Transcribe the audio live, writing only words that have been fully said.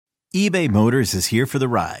eBay Motors is here for the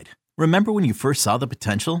ride. Remember when you first saw the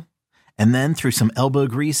potential? And then through some elbow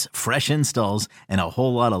grease, fresh installs, and a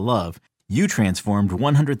whole lot of love, you transformed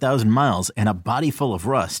 100,000 miles and a body full of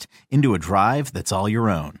rust into a drive that's all your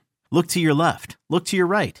own. Look to your left. Look to your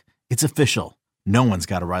right. It's official. No one's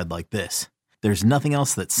got a ride like this. There's nothing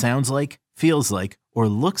else that sounds like, feels like, or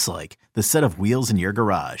looks like the set of wheels in your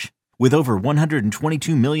garage. With over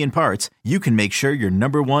 122 million parts, you can make sure your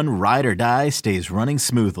number one ride or die stays running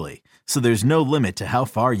smoothly. So there's no limit to how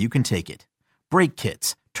far you can take it. Brake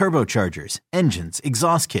kits, turbochargers, engines,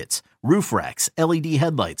 exhaust kits, roof racks, LED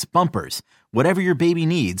headlights, bumpers, whatever your baby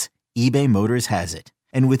needs, eBay Motors has it.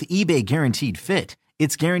 And with eBay Guaranteed Fit,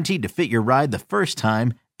 it's guaranteed to fit your ride the first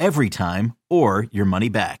time, every time, or your money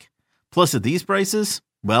back. Plus at these prices,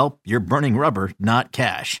 well, you're burning rubber, not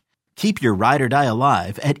cash. Keep your ride or die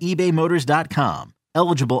alive at ebaymotors.com.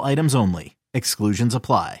 Eligible items only. Exclusions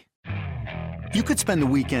apply. You could spend the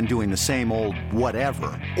weekend doing the same old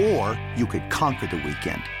whatever, or you could conquer the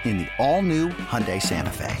weekend in the all-new Hyundai Santa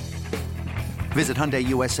Fe. Visit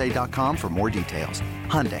HyundaiUSA.com for more details.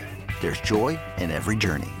 Hyundai, there's joy in every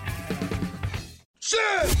journey.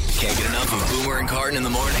 Can't get enough of Boomer and Carton in the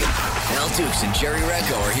morning. Al Dukes and Jerry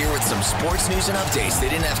Recco are here with some sports news and updates they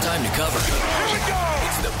didn't have time to cover. Here we go!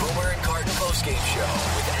 It's the Boomer and Carton postgame show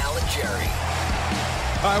with Al and Jerry.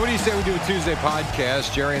 All right, what do you say we do a Tuesday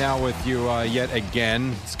podcast? Jerry and Al with you yet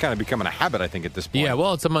again. It's kind of becoming a habit, I think, at this point. Yeah,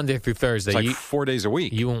 well, it's a Monday through Thursday. It's like 4 days a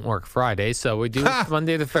week. You won't work Friday, so we do it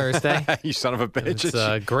Monday to Thursday. You son of a bitch.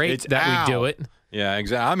 It's great that we do it. Yeah,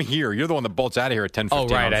 exactly. I'm here. You're the one that bolts out of here at 10:15 Oh,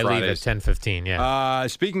 right. on Fridays. I leave at 10:15, yeah.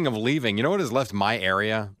 Speaking of leaving, you know what has left my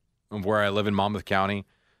area of where I live in Monmouth County?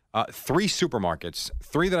 3 supermarkets,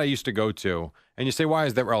 3 that I used to go to. And you say, why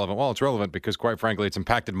is that relevant? Well, it's relevant because, quite frankly, it's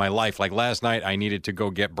impacted my life. Like last night, I needed to go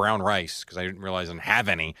get brown rice because I didn't realize I didn't have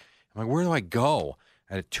any. I'm like, where do I go?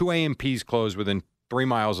 And 2 AMPs closed within 3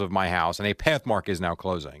 miles of my house, and a Pathmark is now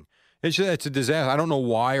closing. It's a disaster. I don't know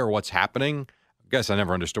why or what's happening. I guess I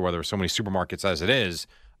never understood why there were so many supermarkets as it is.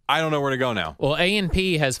 I don't know where to go now. Well,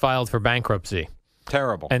 A&P has filed for bankruptcy.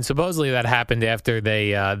 Terrible. And supposedly that happened after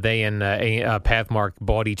they and Pathmark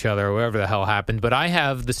bought each other or whatever the hell happened. But I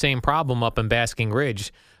have the same problem up in Basking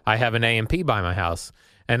Ridge. I have an A&P by my house.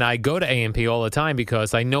 And I go to A&P all the time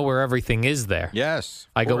because I know where everything is there. Yes.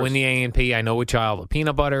 I go in the A&P. I know which aisle the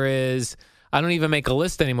peanut butter is. I don't even make a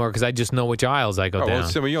list anymore because I just know which aisles I go down. Well,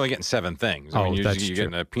 so you're only getting 7 things. That's you're true.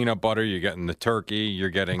 getting the peanut butter, you're getting the turkey, you're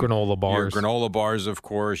getting granola bars. Your granola bars, of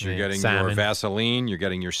course. You're getting salmon. your Vaseline. You're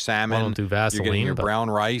getting your salmon. I don't do Vaseline. You're getting your brown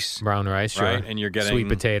rice. Brown rice, sure. Right? And you're getting sweet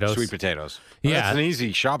potatoes. Sweet potatoes. Yeah. That's an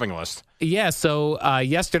easy shopping list. Yeah, so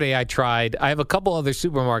yesterday I have a couple other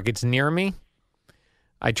supermarkets near me.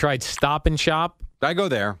 I tried Stop and Shop. I go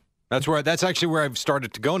there. That's actually where I've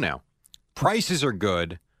started to go now. Prices are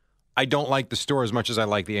good. I don't like the store as much as I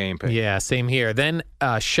like the A&P. Yeah, same here. Then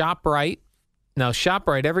ShopRite. Now,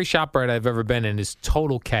 ShopRite, every ShopRite I've ever been in is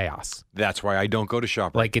total chaos. That's why I don't go to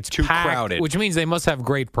ShopRite. Like it's too packed, crowded. which means they must have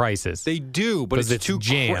great prices. They do, but it's too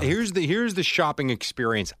jammed. Here's the shopping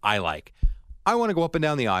experience I like. I want to go up and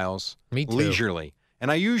down the aisles. Me too. Leisurely. And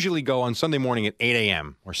I usually go on Sunday morning at 8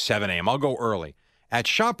 a.m. or 7 a.m. I'll go early. At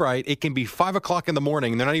ShopRite, it can be 5 o'clock in the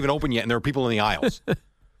morning, and they're not even open yet, and there are people in the aisles.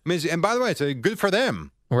 And by the way, it's good for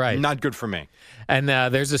them. Right. Not good for me. And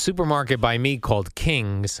there's a supermarket by me called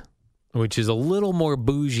King's, which is a little more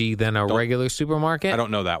bougie than a regular supermarket. I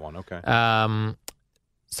don't know that one. Okay.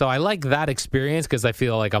 So I like that experience because I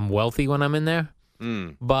feel like I'm wealthy when I'm in there.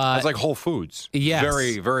 But it's like Whole Foods. Yes.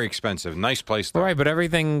 Very, very expensive. Nice place, though. Right, but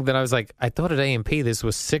everything that I was like, I thought at A&P this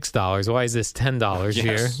was $6. Why is this $10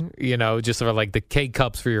 here? You know, just for like the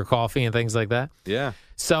K-cups for your coffee and things like that. Yeah.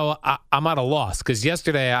 So I'm at a loss because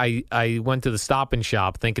yesterday I went to the Stop and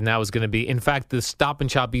Shop thinking that was going to be. In fact, the Stop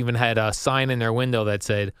and Shop even had a sign in their window that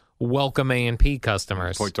said, "Welcome A&P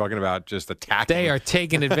customers." We're talking about just attacking. They are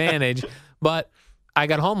taking advantage. But I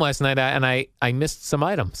got home last night and I missed some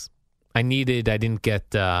items. I didn't get.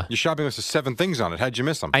 Your shopping list has 7 things on it. How'd you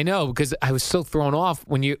miss them? I know because I was so thrown off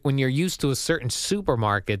when you're used to a certain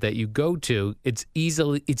supermarket that you go to. It's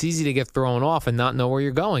easy to get thrown off and not know where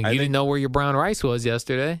you're going. You didn't know where your brown rice was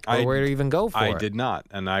yesterday, or where to even go for it. I did not,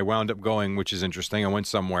 and I wound up going, which is interesting. I went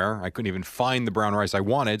somewhere. I couldn't even find the brown rice I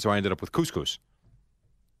wanted, so I ended up with couscous.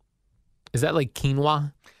 Is that like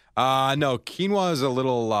quinoa? No, quinoa is a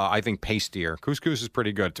little, I think, pastier. Couscous is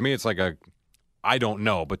pretty good. To me, it's like I don't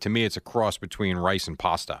know, but to me, it's a cross between rice and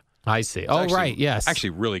pasta. I see. Right, yes. Actually,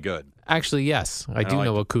 really good. Actually, yes. I do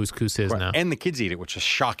know what couscous is now. And the kids eat it, which is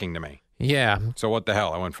shocking to me. Yeah. So what the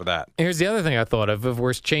hell? I went for that. Here's the other thing I thought of. If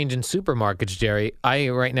we're changing supermarkets, Jerry, I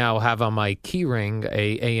right now have on my key ring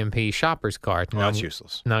a A&P shopper's card. Oh, that's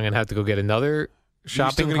useless. Now I'm going to have to go get another shopping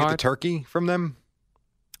You still gonna cart. get the turkey from them?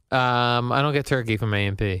 I don't get turkey from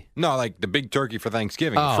A&P. No, like the big turkey for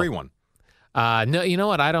Thanksgiving, the free one. No, you know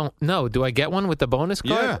what? I don't know. Do I get one with the bonus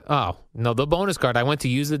card? Yeah. Oh, no, the bonus card. I went to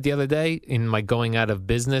use it the other day in my going out of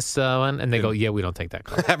business one, and they go, yeah, we don't take that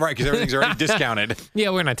card. Right, because everything's already discounted. Yeah,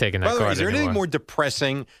 we're not taking that By the way, card is there anything anymore. more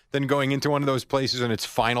depressing than going into one of those places in its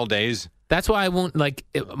final days? That's why I won't,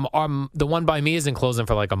 the one by me isn't closing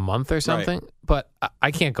for like a month or something, but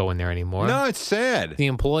I can't go in there anymore. No, it's sad. The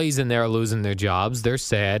employees in there are losing their jobs. They're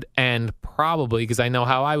sad. And probably, because I know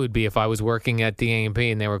how I would be if I was working at the A&P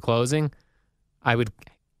and they were closing, I would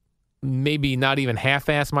maybe not even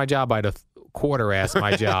half-ass my job. I'd quarter-ass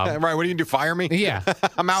my job. Right, what are you going to do, fire me? Yeah.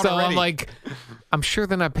 I'm out so already. I'm like, I'm sure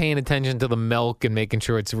they're not paying attention to the milk and making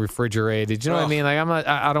sure it's refrigerated. You know what I mean? Like,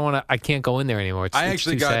 I don't want to, I can't go in there anymore. I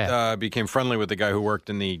actually too sad. became friendly with the guy who worked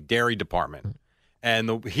in the dairy department.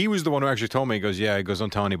 And he was the one who actually told me, he goes,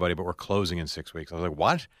 don't tell anybody, but we're closing in 6 weeks. I was like,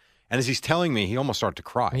 what? And as he's telling me, he almost started to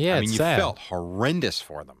cry. Yeah, I mean, it's you sad. felt horrendous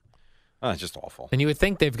for them. Oh, it's just awful. And you would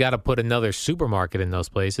think they've got to put another supermarket in those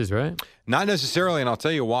places, right? Not necessarily, and I'll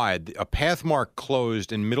tell you why. A Pathmark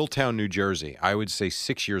closed in Middletown, New Jersey, I would say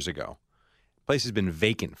 6 years ago. The place has been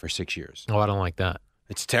vacant for 6 years. Oh, I don't like that.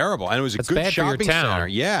 It's terrible. And it was a That's good bad for your shopping town. center.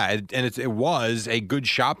 Yeah, it was a good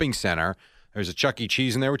shopping center. There's a Chuck E.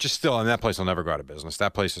 Cheese in there, which is still, and that place will never go out of business.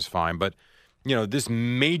 That place is fine. But, this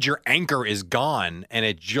major anchor is gone, and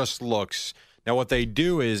it just looks... Now, what they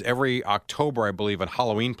do is every October, I believe, a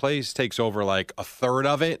Halloween place takes over like a third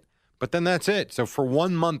of it, but then that's it. So for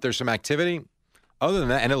 1 month, there's some activity. Other than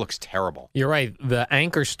that, and it looks terrible. You're right. The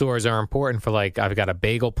anchor stores are important for, like, I've got a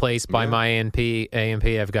bagel place by my A&P.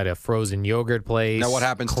 I've got a frozen yogurt place. Now, what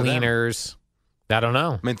happens to them? Cleaners. I don't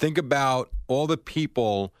know. I mean, think about all the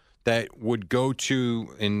people that would go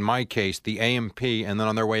to, in my case, the A&P, and then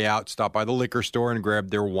on their way out, stop by the liquor store and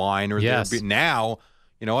grab their wine or Yes. their beer. Now,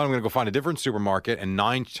 you know what? I'm going to go find a different supermarket, and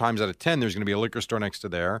 9 times out of 10, there's going to be a liquor store next to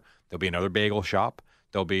there. There'll be another bagel shop.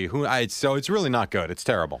 There'll be so it's really not good. It's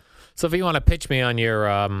terrible. So if you want to pitch me on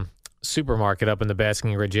your supermarket up in the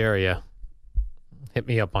Basking Ridge area, hit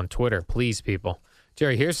me up on Twitter, please, people.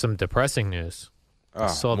 Jerry, here's some depressing news. I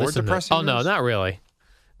saw more this in depressing Oh, no, news? not really.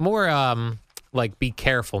 More like be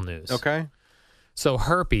careful news. Okay. So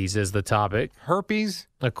herpes is the topic. Herpes?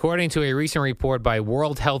 According to a recent report by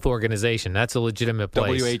World Health Organization, that's a legitimate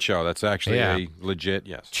place. WHO. That's actually Yeah. a legit,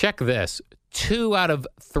 yes. Check this. 2 out of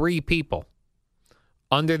 3 people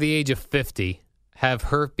under the age of 50 have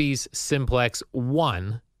herpes simplex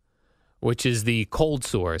 1, which is the cold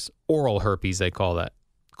sores, oral herpes, they call that.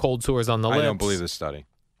 Cold sores on the lips. I don't believe this study.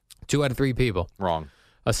 2 out of 3 people. Wrong.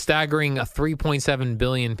 A staggering 3.7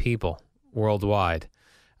 billion people worldwide.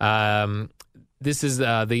 This is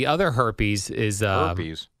the other herpes is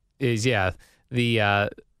Herpes. The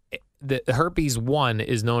herpes 1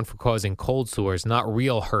 is known for causing cold sores, not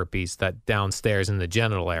real herpes that downstairs in the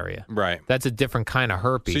genital area. Right. That's a different kind of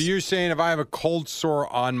herpes. So you're saying if I have a cold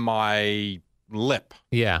sore on my lip,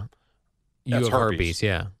 yeah, you That's have herpes. herpes.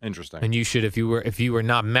 Yeah, interesting. and you should if you were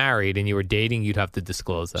not married and you were dating, you'd have to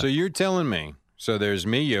disclose that. So you're telling me, so there's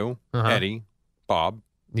me, you, Uh-huh. Eddie, Bob,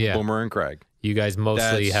 yeah, Boomer, and Craig. you guys mostly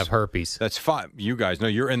That's- have herpes. That's 5. You guys, no,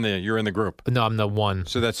 you're in the group. No, I'm the one.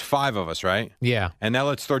 So that's 5 of us, right? Yeah, And now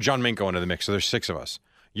let's throw John Minko into the mix. So there's 6 of us.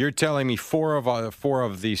 You're telling me 4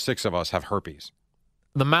 of the 6 of us have herpes,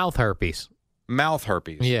 the mouth herpes. mouth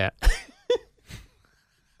herpes. Yeah.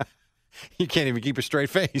 You can't even keep a straight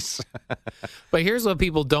face. But here's what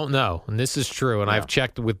people don't know, and this is true, and I've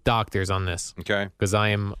checked with doctors on this Okay. because I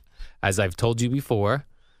am, as I've told you before,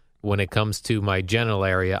 when it comes to my genital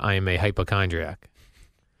area, I am a hypochondriac.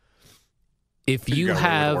 If You you got away with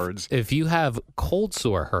have words. if you have cold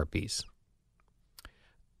sore herpes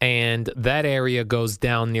and that area goes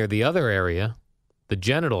down near the other area, the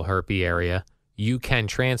genital herpes area, you can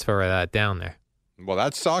transfer that down there. Well,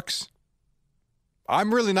 that sucks.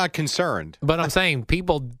 I'm really not concerned. But I'm saying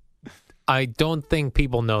I don't think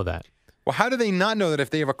people know that. Well, how do they not know that if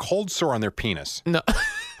they have a cold sore on their penis? No.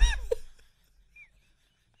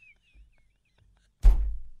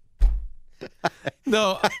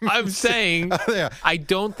 No, I'm saying Yeah. I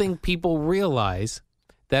don't think people realize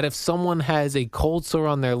that if someone has a cold sore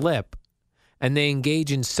on their lip and they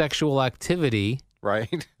engage in sexual activity,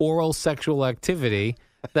 Right? oral sexual activity,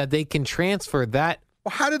 that they can transfer that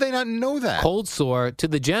Well, how do they not know that? cold sore to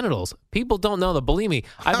the genitals. People don't know that. Believe me,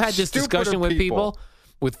 I've How had this stupid discussion are with people.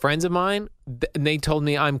 with friends of mine, and they told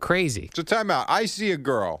me I'm crazy. So time out. I see a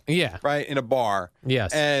girl, Yeah. right, in a bar.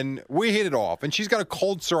 Yes. And we hit it off, and she's got a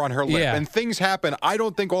cold sore on her lip, Yeah. and things happen. I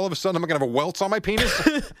don't think all of a sudden I'm going to have a welts on my penis.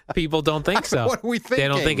 People don't think so. What are we They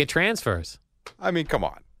don't thinking? think it transfers. I mean, come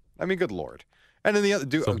on. I mean, good Lord. And then the other,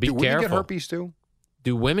 do So be women get careful. herpes too?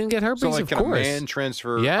 Do women get herpes? So like, of can course. a man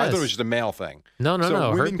transfer? I Yes. thought it was just a male thing. No. So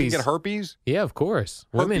women herpes. can get herpes? Yeah, of course.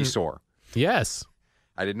 Herpes Women. sore. Yes.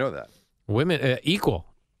 I didn't know that. Women equal.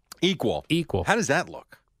 Equal. How does that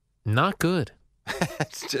look? Not good.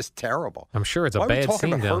 That's just terrible. I'm sure it's a Why are we bad talking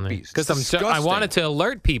scene about down herpes? there. It's I wanted disgusting. to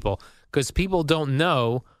alert people because people don't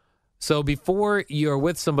know. So before you're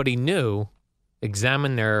with somebody new,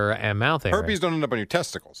 examine their mouth area. Herpes don't end up on your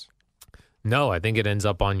testicles. No, I think it ends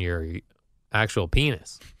up on your actual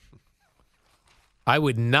penis. I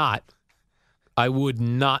would not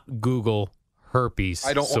Google herpes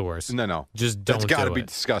I don't. sores. No. Just don't That's got to do be it.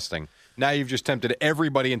 disgusting. Now you've just tempted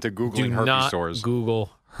everybody into Do Googling herpes not sores.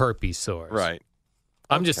 Google herpes sores. Right.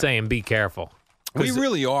 I'm just saying, be careful. We 'Cause-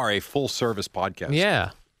 really are a full-service podcast.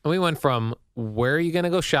 Yeah. We went from where are you going to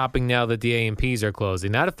go shopping now that the A&Ps are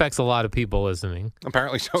closing? That affects a lot of people listening.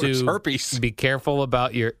 Apparently so to does herpes. Be careful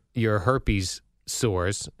about your herpes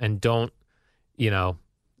sores and don't,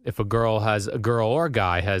 if a girl or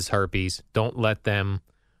guy has herpes, don't let them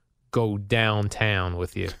go downtown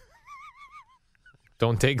with you.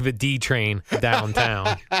 Don't take the D train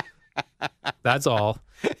downtown. That's all.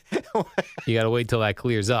 You got to wait till that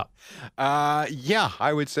clears up. Yeah,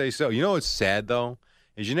 I would say so. You know what's sad, though?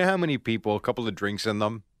 Is you know how many people, a couple of drinks in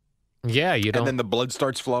them, Yeah, you don't. and then the blood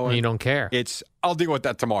starts flowing? You don't care. I'll deal with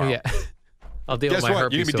that tomorrow. Yeah. I'll deal Guess with my what?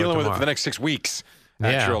 herpes You're going to be sore dealing with it tomorrow. for the next 6 weeks, Yeah.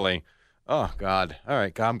 actually. Oh, God. All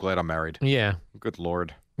right. God, I'm glad I'm married. Yeah. Good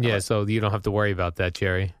Lord. Yeah, so you don't have to worry about that,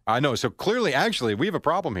 Jerry. I know. So clearly, actually, we have a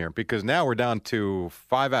problem here because now we're down to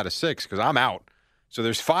 5 out of 6 because I'm out. So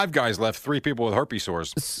there's 5 guys left, 3 people with herpes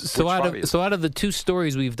sores. So Which out five of is- so out of the 2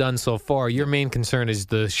 stories we've done so far, your main concern is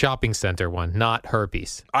the shopping center one, not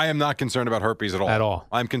herpes. I am not concerned about herpes at all. At all.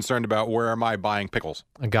 I'm concerned about where am I buying pickles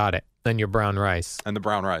I got it. And your brown rice. and the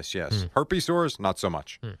brown rice. Yes. Hmm. Herpes sores, not so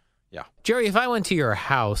much. Yeah. Jerry, if I went to your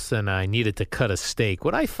house and I needed to cut a steak,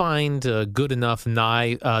 would I find a good enough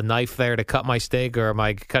knife there to cut my steak, or am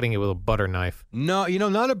I cutting it with a butter knife? No,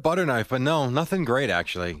 not a butter knife, but no, nothing great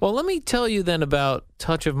actually. Well, let me tell you then about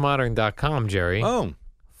touchofmodern.com, Jerry. Oh,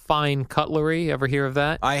 Fine cutlery. Ever hear of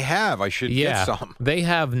that? I have. I should Yeah, get some. they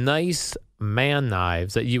have nice man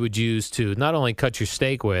knives that you would use to not only cut your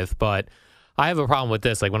steak with, but I have a problem with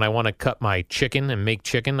this. Like when I want to cut my chicken and make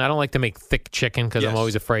chicken, I don't like to make thick chicken because I'm Yes.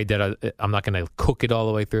 always afraid that I'm not going to cook it all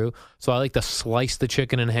the way through. So I like to slice the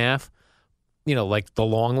chicken in half, like the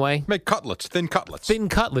long way. Make cutlets, thin cutlets. Thin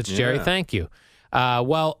cutlets, Jerry. Yeah. Thank you.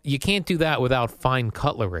 Well, you can't do that without fine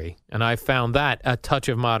cutlery, and I found that at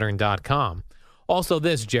touchofmodern.com. Also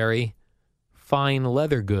this, Jerry, fine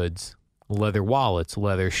leather goods, leather wallets,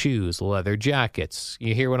 leather shoes, leather jackets.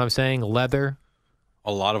 You hear what I'm saying? Leather.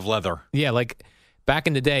 A lot of leather. Yeah, like back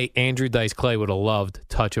in the day, Andrew Dice Clay would have loved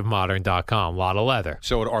touchofmodern.com. A lot of leather.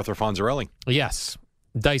 So would Arthur Fonzarelli. Yes.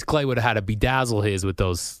 Dice Clay would have had to bedazzle his with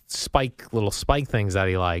those little spike things that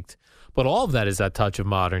he liked. But all of that is at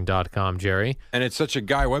touchofmodern.com, Jerry. And it's such a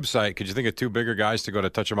guy website. Could you think of 2 bigger guys to go to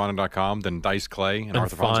touchofmodern.com than Dice Clay and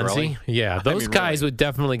Arthur Fonzarelli? Yeah, I those mean, guys really. would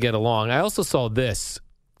definitely get along. I also saw this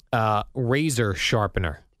razor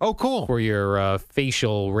sharpener Oh, cool. for your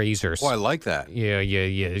facial razors. Oh, I like that. Yeah,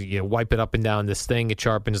 you wipe it up and down this thing. It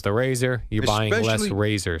sharpens the razor. You're buying less Especially-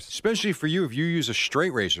 razors. Especially for you if you use a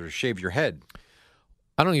straight razor to shave your head.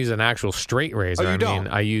 I don't use an actual straight razor. Oh, you I mean, don't?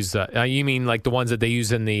 I use. You mean like the ones that they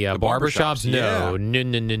use in the barbershops? barbershops, No, yeah.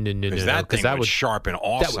 no. Because that thing that would sharpen that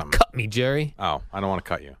awesome. would cut me, Jerry. Oh, I don't want to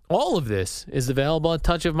cut you. All of this is available at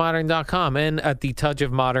touchofmodern.com and at the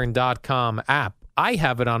touchofmodern.com app. I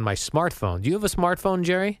have it on my smartphone. Do you have a smartphone,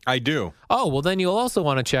 Jerry? I do. Oh, well, then you'll also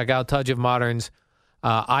want to check out Touch of Modern's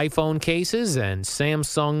iPhone cases and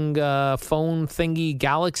Samsung phone thingy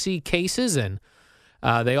Galaxy cases. And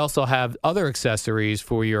they also have other accessories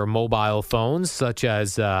for your mobile phones, such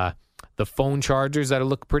as the phone chargers that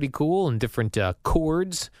look pretty cool and different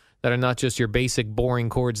cords that are not just your basic boring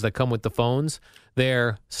cords that come with the phones.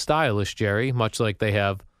 They're stylish, Jerry, much like they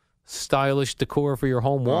have stylish decor for your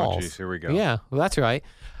home walls. Oh, geez, here we go. Yeah, well, that's right.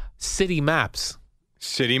 City maps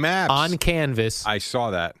City maps. on canvas I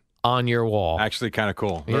saw that. on your wall. Actually, kind of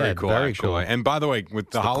cool. Very Yeah, cool, very actually. cool. And by the way,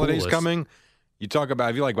 with the holidays coolest. coming, you talk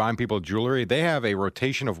about if you like buying people jewelry, they have a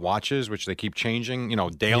rotation of watches, which they keep changing,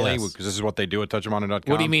 daily, Yes. because this is what they do at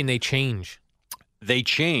touchofmodern.com. What do you mean they change? They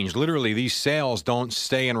change. Literally, these sales don't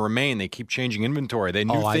stay and remain. They keep changing inventory.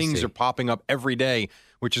 New Oh, I things see. are popping up every day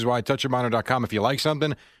which is why touchofhonor.com, if you like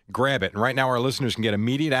something, grab it. And right now our listeners can get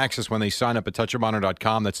immediate access when they sign up at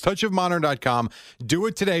touchofhonor.com. That's touchofhonor.com. Do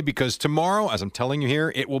it today because tomorrow, as I'm telling you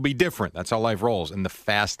here, it will be different. That's how life rolls in the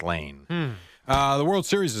fast lane. The World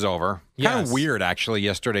Series is over. Kind of weird, actually,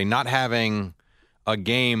 yesterday, not having a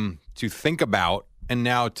game to think about. And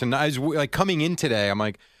now tonight, like coming in today, I'm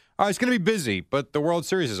like, oh, it's going to be busy, but the World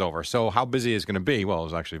Series is over. So how busy is it going to be? Well, it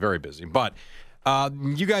was actually very busy. But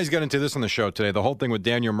you guys got into this on the show today, the whole thing with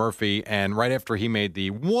Daniel Murphy, and right after he made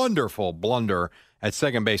the wonderful blunder at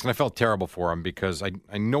second base, and I felt terrible for him because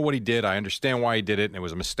I know what he did. I understand why he did it, and it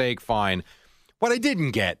was a mistake, fine. What I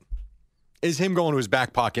didn't get is him going to his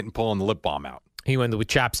back pocket and pulling the lip balm out. He went with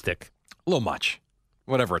chapstick. A little much.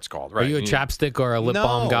 Whatever it's called, right? Are you a chapstick or a lip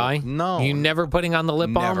balm guy? No. You never putting on the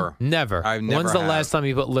lip balm? Never. I've never When's the last time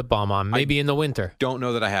you put lip balm on? Maybe in the winter. Don't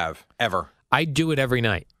know that I have, ever. I do it every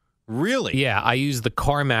night. Really? Yeah, I use the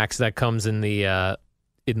CarMax that comes in the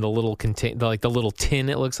little like the little tin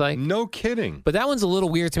it looks like. No kidding. But that one's a little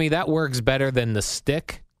weird to me. That works better than the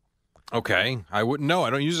stick. Okay. I wouldn't know. I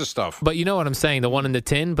don't use the stuff. But you know what I'm saying, the one in the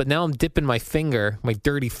tin. But now I'm dipping my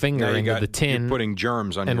dirty finger into the tin. You're putting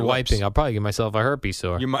germs on and your wiping. lips. I'll probably give myself a herpes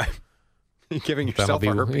sore. You might. You're giving yourself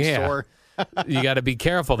a herpes sore. You got to be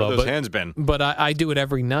careful, though. Where those hands been? But I do it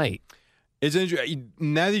every night. It's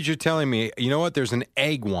now that you're telling me, you know what? There's an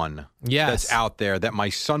egg one that's out there that my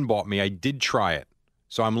son bought me. I did try it.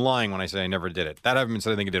 So I'm lying when I say I never did it. That I haven't been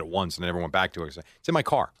said I think I did it once and I never went back to it. It's in my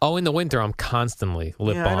car. Oh, in the winter, I'm constantly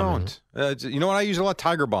lip balming. I don't. You know what? I use a lot?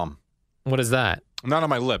 Tiger Balm. What is that? Not on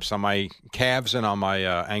my lips, on my calves and on my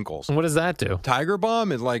ankles. What does that do? Tiger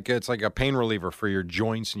Balm is it's like a pain reliever for your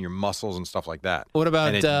joints and your muscles and stuff like that. What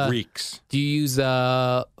about and it reeks? Do you use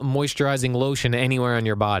moisturizing lotion anywhere on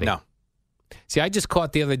your body? No. See, I just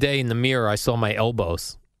caught the other day in the mirror. I saw my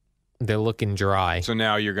elbows. They're looking dry. So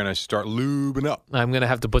now you're going to start lubing up. I'm going to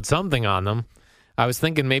have to put something on them. I was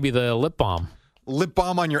thinking maybe the lip balm. Lip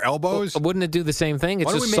balm on your elbows? Wouldn't it do the same thing? It's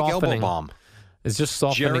Why just don't we make softening. elbow balm? It's just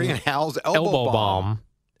softening. Jerry and Hal's elbow balm.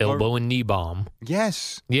 Elbow and knee balm.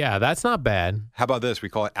 Yes. Yeah, that's not bad. How about this? We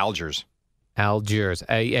call it Algiers. Algiers.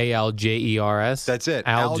 Algers. That's it.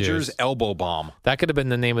 Algiers elbow balm. That could have been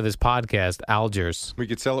the name of this podcast, Algiers. We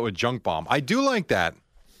could sell it with junk balm. I do like that.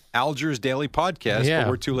 Algiers Daily Podcast, but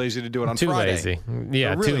we're too lazy to do it on Friday. Too lazy.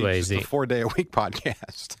 Yeah, really, too lazy. It's a 4-day-a-week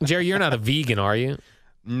podcast. Jerry, you're not a vegan, are you?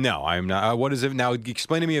 No, I'm not. What is it now?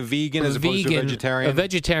 Explain to me a vegan as opposed to a vegetarian. A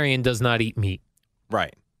vegetarian does not eat meat.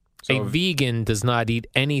 Right. So a vegan does not eat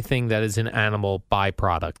anything that is an animal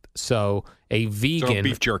byproduct. So a vegan... So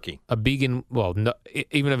beef jerky. A vegan... Well, no,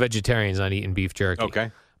 even a vegetarian is not eating beef jerky.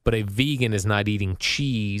 Okay. But a vegan is not eating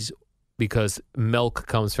cheese because milk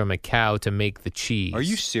comes from a cow to make the cheese. Are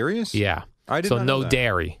you serious? Yeah. I didn't know that.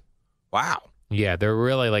 Dairy. Wow. Yeah, they're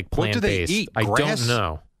really like plant-based. What do they eat? Grass? I don't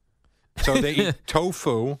know. So they eat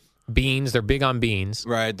tofu. Beans. They're big on beans.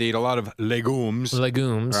 Right. They eat a lot of legumes.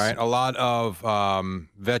 Right. A lot of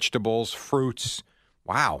vegetables, fruits.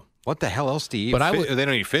 Wow. What the hell else do you eat? But they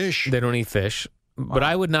don't eat fish. They don't eat fish. Wow. But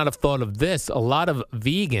I would not have thought of this. A lot of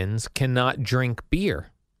vegans cannot drink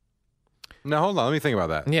beer. Now, hold on. Let me think about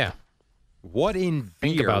that. Yeah. What in beer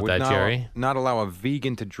Think about would that, Jerry. not allow a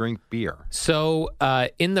vegan to drink beer? So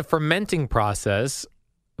in the fermenting process,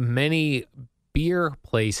 many beer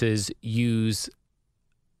places use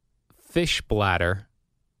fish bladder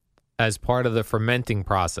as part of the fermenting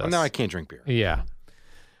process. Well, now I can't drink beer. Yeah.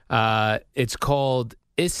 It's called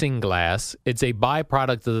isinglass. It's a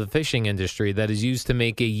byproduct of the fishing industry that is used to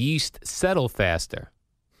make a yeast settle faster.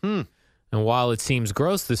 And while it seems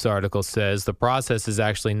gross, this article says, the process is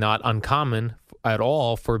actually not uncommon at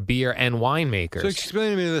all for beer and winemakers. So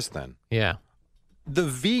explain to me this then. Yeah. The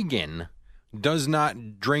vegan does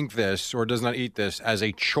not drink this or does not eat this as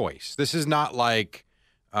a choice. This is not like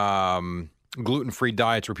gluten-free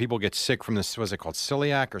diets where people get sick from this, what's it called,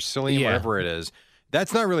 celiac or celium, whatever it is.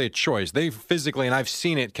 That's not really a choice. They physically, and I've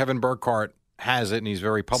seen it, Kevin Burkhardt has it, and he's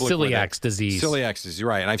very public with it. Celiac disease. Celiac disease,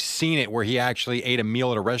 right. And I've seen it where he actually ate a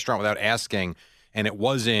meal at a restaurant without asking, and it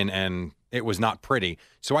was in, and it was not pretty.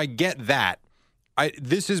 So I get that.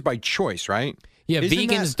 This is by choice, right? Yeah,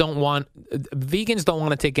 vegans don't want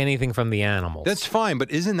to take anything from the animals. That's fine,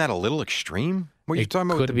 but isn't that a little extreme? What you're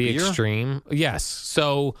talking about with the beer? Could be extreme. Yes.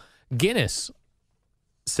 So Guinness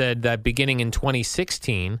said that beginning in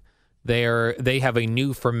 2016, they have a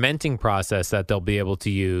new fermenting process that they'll be able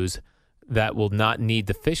to use that will not need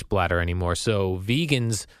the fish bladder anymore. So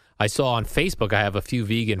vegans, I saw on Facebook, I have a few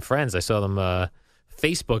vegan friends. I saw them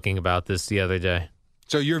Facebooking about this the other day.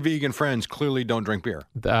 So your vegan friends clearly don't drink beer.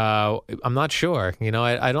 I'm not sure. You know,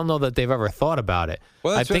 I don't know that they've ever thought about it.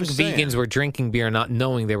 Well, I think vegans were drinking beer not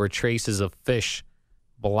knowing there were traces of fish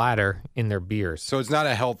bladder in their beers. So it's not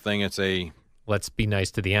a health thing. It's a Let's be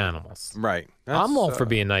nice to the animals. right. I'm all for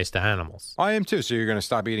being nice to animals. I am too. So you're going to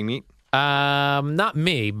stop eating meat? Not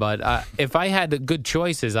me, but if I had good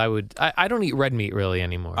choices, I would. I don't eat red meat really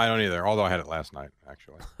anymore. I don't either. Although I had it last night,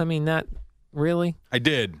 actually. I mean, not really. I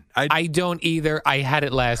did. I don't either. I had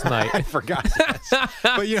it last night. I forgot. This.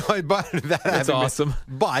 But That's awesome.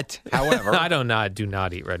 But however, I do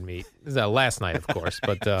not eat red meat. This is, last night, of course,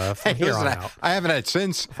 but from here on out. I haven't had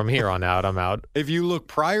since. From here on out, I'm out. If you look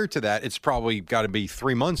prior to that, it's probably got to be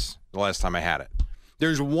 3 months the last time I had it.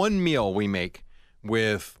 There's one meal we make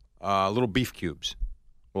with little beef cubes,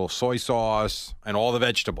 little soy sauce, and all the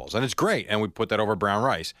vegetables, and it's great. And we put that over brown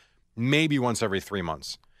rice, maybe once every 3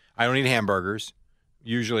 months. I don't eat hamburgers.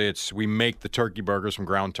 Usually we make the turkey burgers from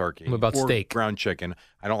ground turkey. What about steak? Ground chicken.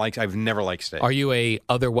 I've never liked steak. Are you a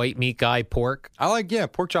other white meat guy? Pork?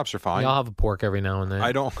 Pork chops are fine. Yeah, I'll have a pork every now and then.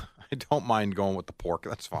 I don't mind going with the pork.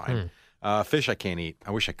 That's fine. Fish I can't eat.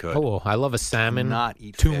 I wish I could. Oh, I love a salmon. Not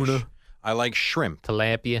eat tuna. Fish. I like shrimp.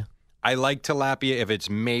 Tilapia. I like tilapia if it's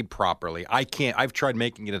made properly. I can't. I've tried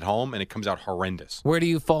making it at home, and it comes out horrendous. Where do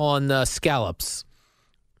you fall on scallops?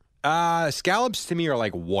 Scallops to me are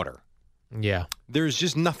like water. Yeah. There's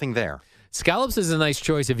just nothing there. Scallops is a nice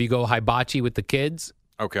choice if you go hibachi with the kids.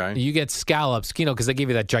 Okay. You get scallops, because they give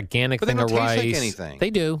you that gigantic But thing they of don't taste rice. like anything. They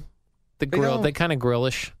do. They don't. kind of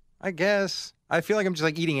grillish. I guess. I feel like I'm just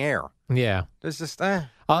like eating air. Yeah. There's just I'll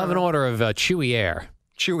have an order of chewy air.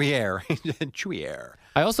 Chewy air. Chewy air.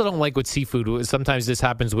 I also don't like with seafood. Sometimes this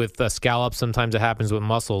happens with scallops. Sometimes it happens with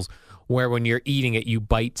mussels, where when you're eating it, you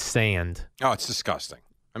bite sand. Oh, it's disgusting.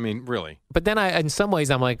 I mean, really. But then in some ways,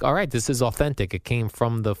 I'm like, all right, this is authentic. It came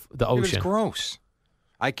from the ocean. It's gross.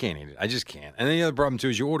 I can't eat it. I just can't. And then the other problem, too,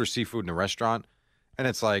 is you order seafood in a restaurant, and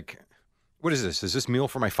it's like, what is this? Is this meal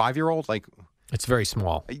for my 5-year-old? Like, it's very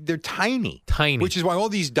small. They're tiny. Tiny. Which is why all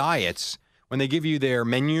these diets, when they give you their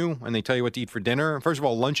menu and they tell you what to eat for dinner, first of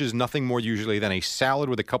all, lunch is nothing more usually than a salad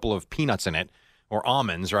with a couple of peanuts in it, or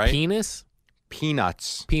almonds, right? Penis?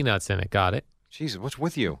 Peanuts. Peanuts in it. Got it. Jesus, what's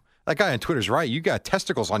with you? That guy on Twitter's right. You got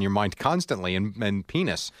testicles on your mind constantly and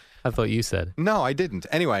penis. I thought you said. No, I didn't.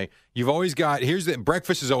 Anyway, you've always got,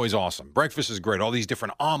 breakfast is always awesome. Breakfast is great. All these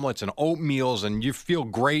different omelets and oatmeals, and you feel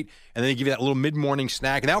great. And then they give you that little mid-morning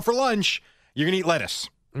snack. Now for lunch, you're going to eat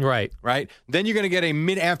lettuce. Right. Right? Then you're going to get a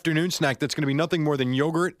mid-afternoon snack that's going to be nothing more than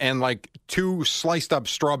yogurt and like 2 sliced up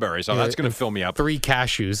strawberries. So that's going to fill me up. 3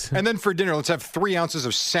 cashews. And then for dinner, let's have 3 ounces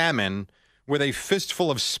of salmon with a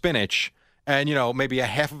fistful of spinach. And, maybe a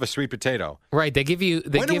half of a sweet potato. Right. They give you.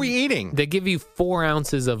 When are we eating? They give you 4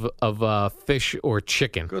 ounces of fish or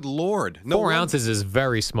chicken. Good Lord. 4 ounces is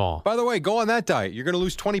very small. By the way, go on that diet. You're going to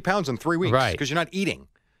lose 20 pounds in 3 weeks. Right. Because you're not eating.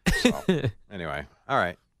 So, anyway. All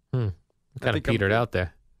right. Kind of petered out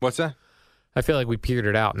there. What's that? I feel like we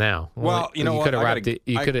petered out now. Well, you know what? Could have wrapped it.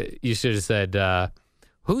 You should have said,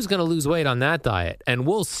 who's going to lose weight on that diet? And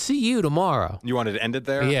we'll see you tomorrow. You wanted to end it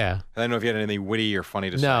there? Yeah. I don't know if you had anything witty or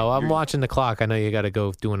funny to say. No, I'm watching the clock. I know you got to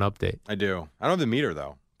go do an update. I do. I don't have the meter,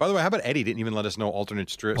 though. By the way, how about Eddie didn't even let us know alternate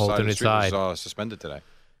side was suspended today?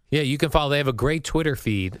 Yeah, you can follow. They have a great Twitter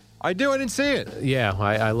feed. I do. I didn't see it. Yeah,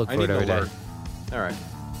 I look for it every day. All right.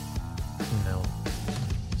 No.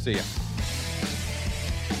 See ya.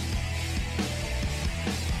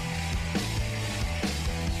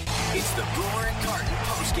 It's the Boomer and Carton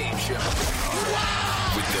postgame show.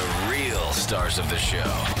 Wow! With the real stars of the show,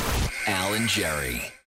 Al and Jerry.